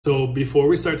So before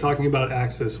we start talking about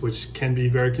axis, which can be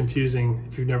very confusing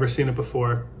if you've never seen it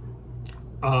before,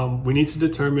 we need to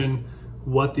determine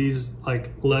what these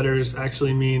letters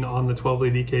actually mean on the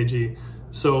 12-lead EKG.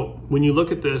 So when you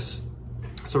look at this,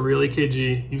 it's a real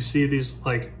EKG, you see these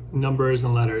numbers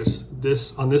and letters.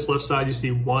 On this left side, you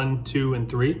see 1, 2, and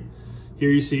 3.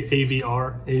 Here you see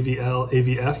AVR, AVL,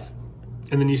 AVF,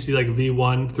 and then you see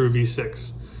V1 through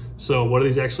V6. So what do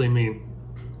these actually mean?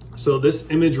 So this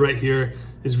image right here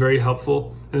is very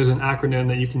helpful, and there's an acronym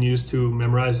that you can use to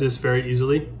memorize this very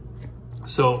easily.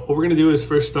 So what we're gonna do is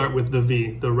first start with the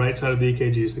V, the right side of the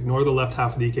EKG. So ignore the left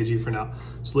half of the EKG for now.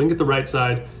 So looking at the right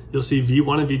side, you'll see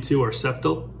V1 and V2 are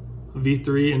septal,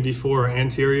 V3 and V4 are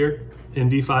anterior,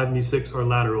 and V5 and V6 are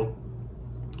lateral.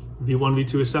 V1,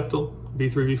 V2 is septal,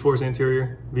 V3, V4 is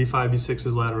anterior, V5, V6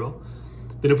 is lateral.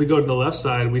 Then if we go to the left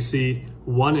side, we see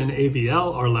 1 and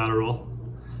AVL are lateral.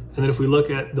 And then if we look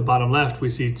at the bottom left, we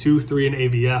see 2, 3, and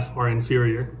AVF are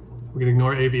inferior. We can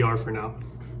ignore AVR for now.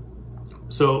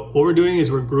 So what we're doing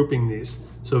is we're grouping these.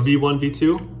 So V1,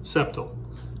 V2, septal.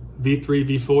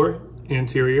 V3, V4,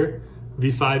 anterior.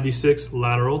 V5, V6,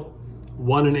 lateral.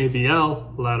 1 and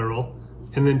AVL, lateral.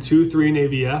 And then 2, 3, and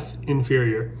AVF,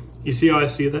 inferior. You see how I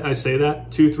say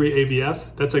that? 2, 3,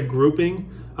 AVF? That's a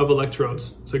grouping of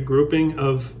electrodes. It's a grouping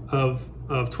of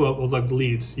 12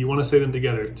 leads. You want to say them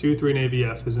together. 2, 3, and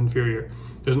AVF is inferior.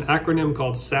 There's an acronym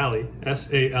called SALLI,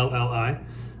 S-A-L-L-I,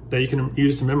 that you can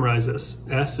use to memorize this.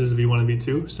 S is V1 and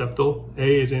V2, septal.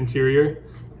 A is anterior,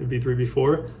 V3,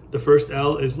 V4. The first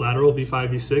L is lateral,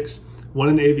 V5, V6. 1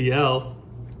 in AVL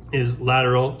is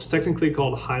lateral. It's technically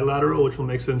called high lateral, which will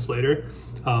make sense later.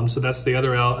 So that's the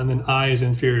other L. And then I is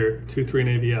inferior, 2, 3,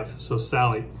 and AVF. So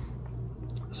SALLI.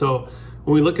 So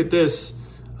when we look at this,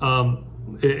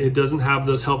 it doesn't have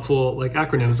those helpful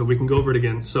acronyms, but we can go over it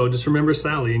again. So just remember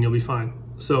SALLI and you'll be fine.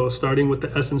 So starting with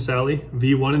the S in SALLI,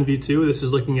 V1 and V2, this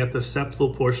is looking at the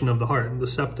septal portion of the heart, the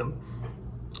septum.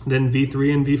 Then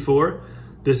V3 and V4,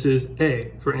 this is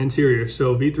A for anterior.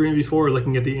 So V3 and V4 are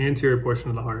looking at the anterior portion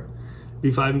of the heart.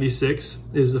 V5 and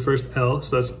V6 is the first L,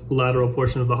 so that's lateral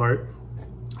portion of the heart.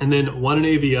 And then 1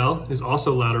 in AVL is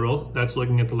also lateral. That's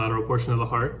looking at the lateral portion of the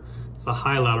heart. It's the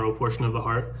high lateral portion of the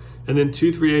heart. And then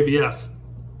 2, 3 AVF.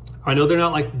 I know they're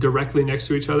not directly next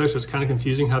to each other, so it's kind of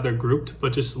confusing how they're grouped,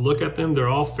 but just look at them. They're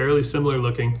all fairly similar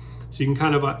looking. So you can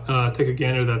kind of take a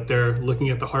gander that they're looking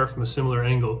at the heart from a similar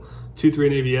angle. 2, 3,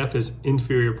 and AVF is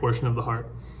inferior portion of the heart.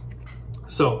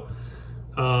 So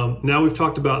now we've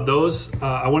talked about those.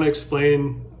 I want to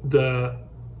explain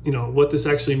what this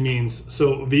actually means.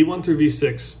 So V1 through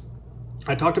V6,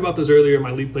 I talked about this earlier in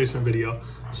my lead placement video.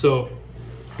 So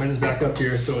I'm gonna just back up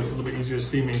here so it's a little bit easier to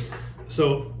see me.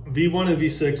 So V1 and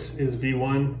V6 is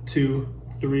V1, 2,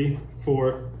 3,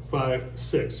 4, 5,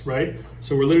 6, right?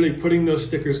 So we're literally putting those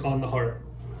stickers on the heart.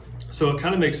 So it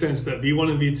kind of makes sense that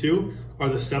V1 and V2 are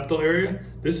the septal area.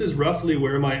 This is roughly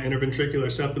where my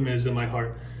interventricular septum is in my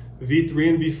heart. V3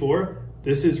 and V4,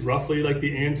 this is roughly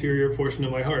the anterior portion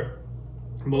of my heart,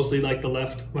 mostly the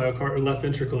left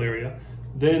ventricle area.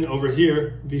 Then over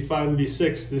here, V5 and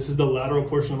V6, this is the lateral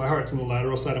portion of my heart. It's on the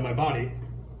lateral side of my body.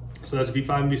 So that's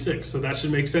V5 and V6. So that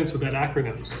should make sense with that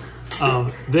acronym.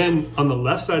 Then on the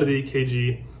left side of the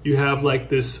EKG, you have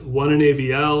this 1 in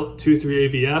AVL, 2, 3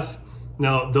 AVF.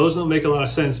 Now those don't make a lot of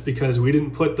sense because we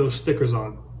didn't put those stickers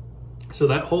on. So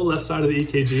that whole left side of the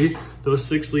EKG, those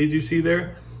 6 leads you see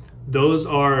there, those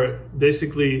are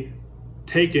basically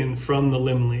taken from the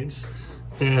limb leads.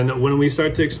 And when we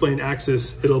start to explain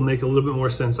axis, it'll make a little bit more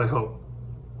sense, I hope.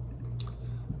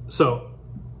 So,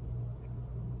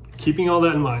 keeping all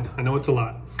that in mind, I know it's a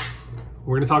lot.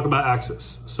 We're gonna talk about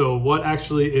axis. So what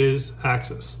actually is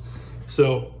axis?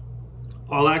 So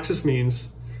all axis means,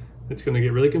 it's gonna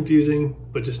get really confusing,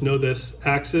 but just know this,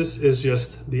 axis is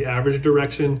just the average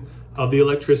direction of the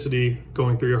electricity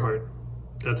going through your heart.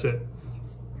 That's it.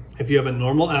 If you have a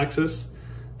normal axis,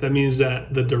 that means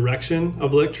that the direction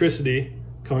of electricity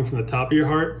coming from the top of your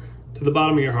heart to the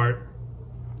bottom of your heart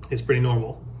is pretty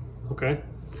normal, okay?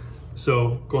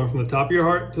 So going from the top of your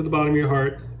heart to the bottom of your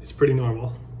heart is pretty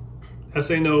normal.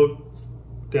 SA node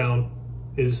down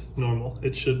is normal.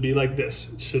 It should be like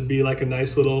this. It should be like a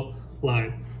nice little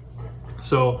line.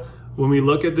 So when we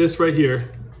look at this right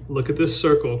here, look at this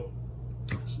circle.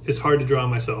 It's hard to draw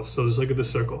myself, so just look at this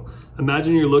circle.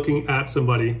 Imagine you're looking at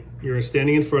somebody, you're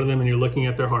standing in front of them and you're looking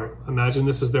at their heart. Imagine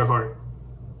this is their heart.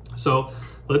 So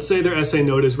let's say their SA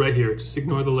node is right here. Just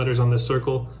ignore the letters on this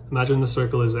circle. Imagine the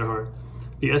circle is their heart.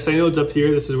 The SA node's up here.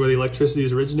 This is where the electricity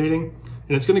is originating.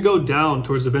 And it's gonna go down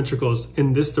towards the ventricles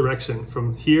in this direction,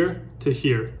 from here to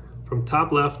here, from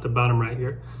top left to bottom right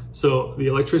here. So the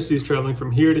electricity is traveling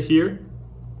from here to here.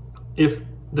 If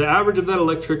the average of that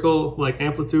electrical like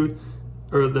amplitude,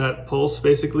 or that pulse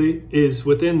basically, is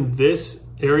within this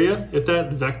area. If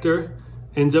that vector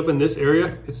ends up in this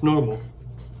area, it's normal.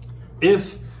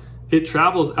 If it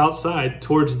travels outside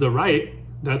towards the right,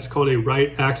 that's called a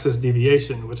right axis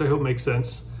deviation, which I hope makes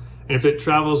sense. And if it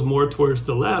travels more towards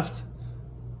the left,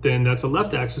 then that's a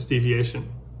left axis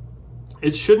deviation.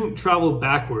 It shouldn't travel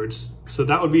backwards, so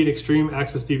that would be an extreme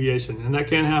axis deviation, and that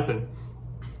can't happen.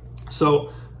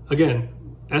 So again,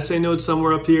 SA node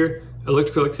somewhere up here,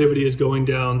 electrical activity is going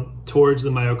down towards the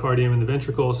myocardium and the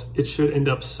ventricles. It should end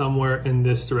up somewhere in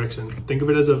this direction. Think of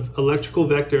it as an electrical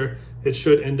vector. It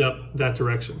should end up that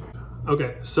direction.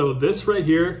 Okay, so this right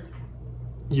here,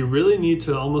 you really need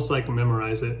to almost like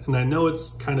memorize it. And I know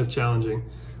it's kind of challenging,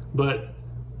 but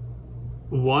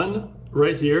 1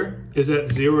 right here is at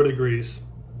 0 degrees.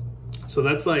 So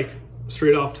that's like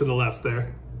straight off to the left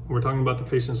there. We're talking about the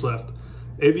patient's left.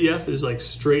 AVF is like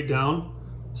straight down.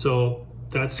 So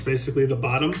that's basically the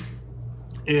bottom.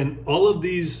 And all of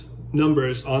these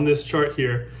numbers on this chart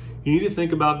here, you need to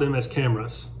think about them as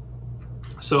cameras.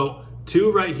 So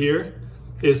 2 right here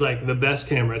is like the best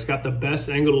camera. It's got the best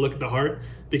angle to look at the heart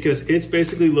because it's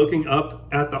basically looking up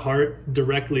at the heart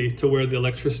directly to where the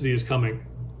electricity is coming.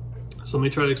 So let me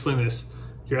try to explain this.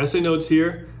 Your SA node's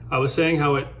here. I was saying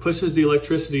how it pushes the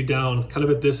electricity down kind of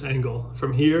at this angle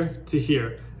from here to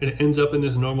here, and it ends up in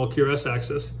this normal QRS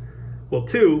axis. Well,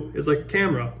 2 is like a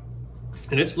camera,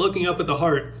 and it's looking up at the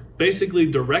heart basically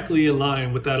directly in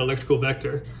line with that electrical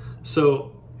vector.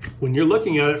 So when you're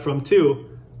looking at it from 2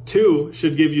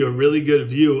 should give you a really good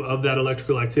view of that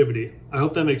electrical activity. I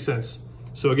hope that makes sense.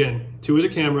 So again, 2 is a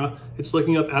camera, it's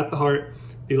looking up at the heart,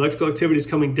 the electrical activity is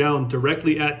coming down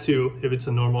directly at 2 if it's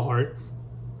a normal heart.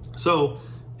 So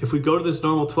if we go to this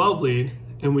normal 12 lead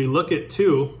and we look at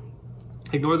 2,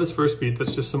 ignore this first beat,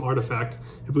 that's just some artifact.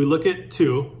 If we look at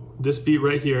 2, this beat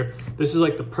right here, this is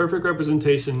like the perfect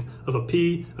representation of a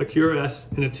P, a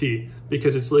QRS, and a T,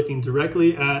 because it's looking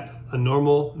directly at a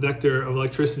normal vector of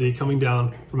electricity coming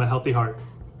down from a healthy heart.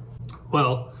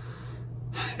 Well,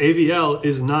 AVL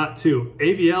is not 2.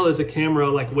 AVL is a camera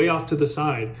like way off to the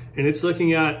side, and it's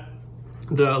looking at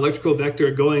the electrical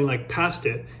vector going like past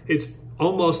it. It's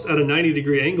almost at a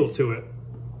 90-degree angle to it.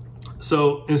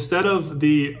 So instead of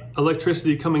the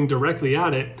electricity coming directly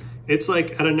at it, it's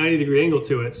like at a 90-degree angle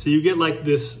to it. So you get like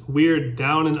this weird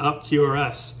down and up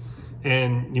QRS.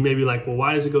 And you may be like, well,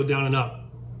 why does it go down and up?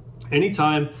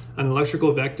 Anytime an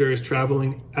electrical vector is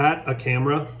traveling at a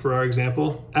camera, for our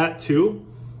example, at 2,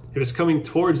 if it's coming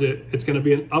towards it, it's going to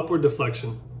be an upward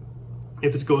deflection.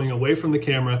 If it's going away from the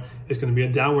camera, it's going to be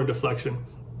a downward deflection.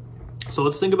 So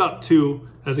let's think about 2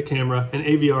 as a camera and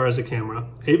AVR as a camera.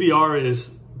 AVR is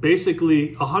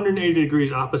basically 180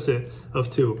 degrees opposite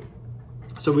of 2.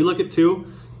 So we look at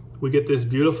 2, we get this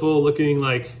beautiful looking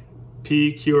like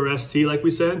P, QRST like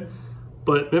we said.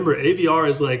 But remember, AVR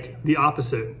is like the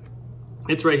opposite.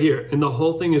 It's right here, and the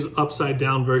whole thing is upside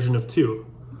down version of 2.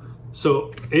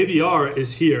 So AVR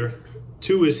is here,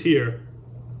 2 is here.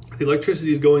 The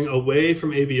electricity is going away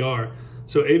from AVR.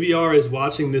 So AVR is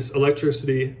watching this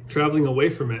electricity traveling away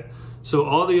from it. So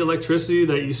all the electricity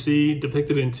that you see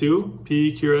depicted in 2,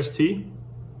 P, QRST,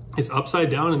 is upside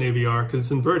down in AVR because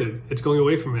it's inverted. It's going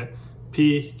away from it,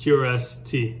 P,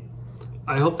 QRST.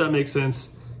 I hope that makes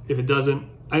sense. If it doesn't,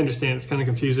 I understand it's kind of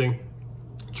confusing.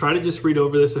 Try to just read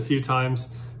over this a few times.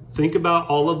 Think about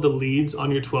all of the leads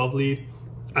on your 12 lead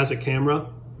as a camera.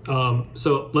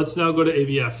 So let's now go to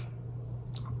AVF.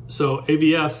 So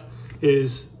AVF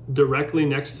is directly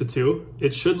next to 2.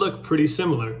 It should look pretty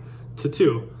similar to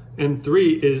 2. And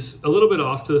 3 is a little bit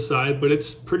off to the side, but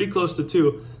it's pretty close to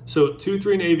 2. So 2,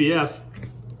 3, and AVF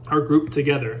are grouped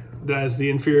together as the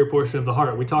inferior portion of the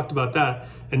heart. We talked about that.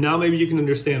 And now maybe you can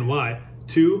understand why.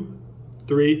 2,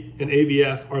 3, and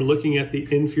AVF are looking at the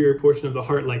inferior portion of the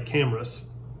heart like cameras.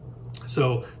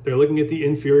 So they're looking at the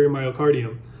inferior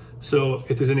myocardium. So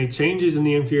if there's any changes in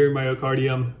the inferior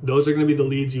myocardium, those are going to be the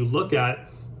leads you look at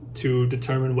to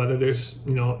determine whether there's,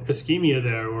 ischemia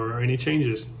there or any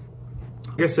changes.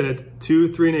 Like I said,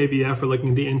 2, 3, and AVF are looking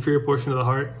at the inferior portion of the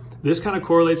heart. This kind of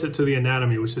correlates it to the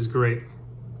anatomy, which is great.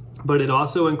 But it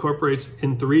also incorporates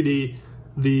in 3D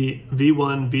the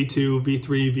V1, V2,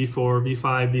 V3, V4,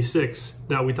 V5, V6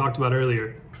 that we talked about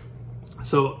earlier.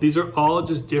 So these are all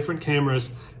just different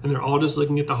cameras, and they're all just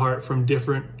looking at the heart from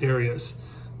different areas.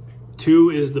 2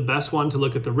 is the best one to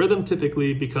look at the rhythm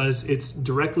typically because it's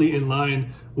directly in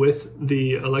line with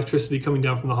the electricity coming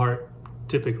down from the heart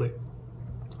typically.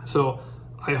 So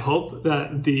I hope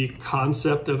that the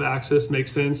concept of axis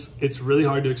makes sense. It's really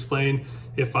hard to explain.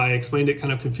 If I explained it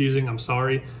kind of confusing, I'm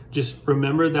sorry, just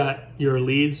remember that your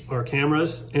leads are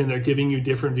cameras and they're giving you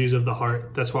different views of the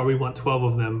heart. That's why we want 12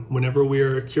 of them. Whenever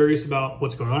we're curious about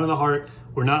what's going on in the heart,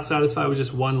 we're not satisfied with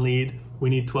just one lead, we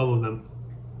need 12 of them.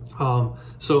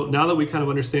 So now that we kind of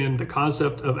understand the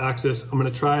concept of access, I'm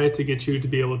going to try to get you to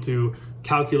be able to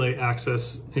calculate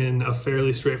access in a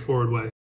fairly straightforward way.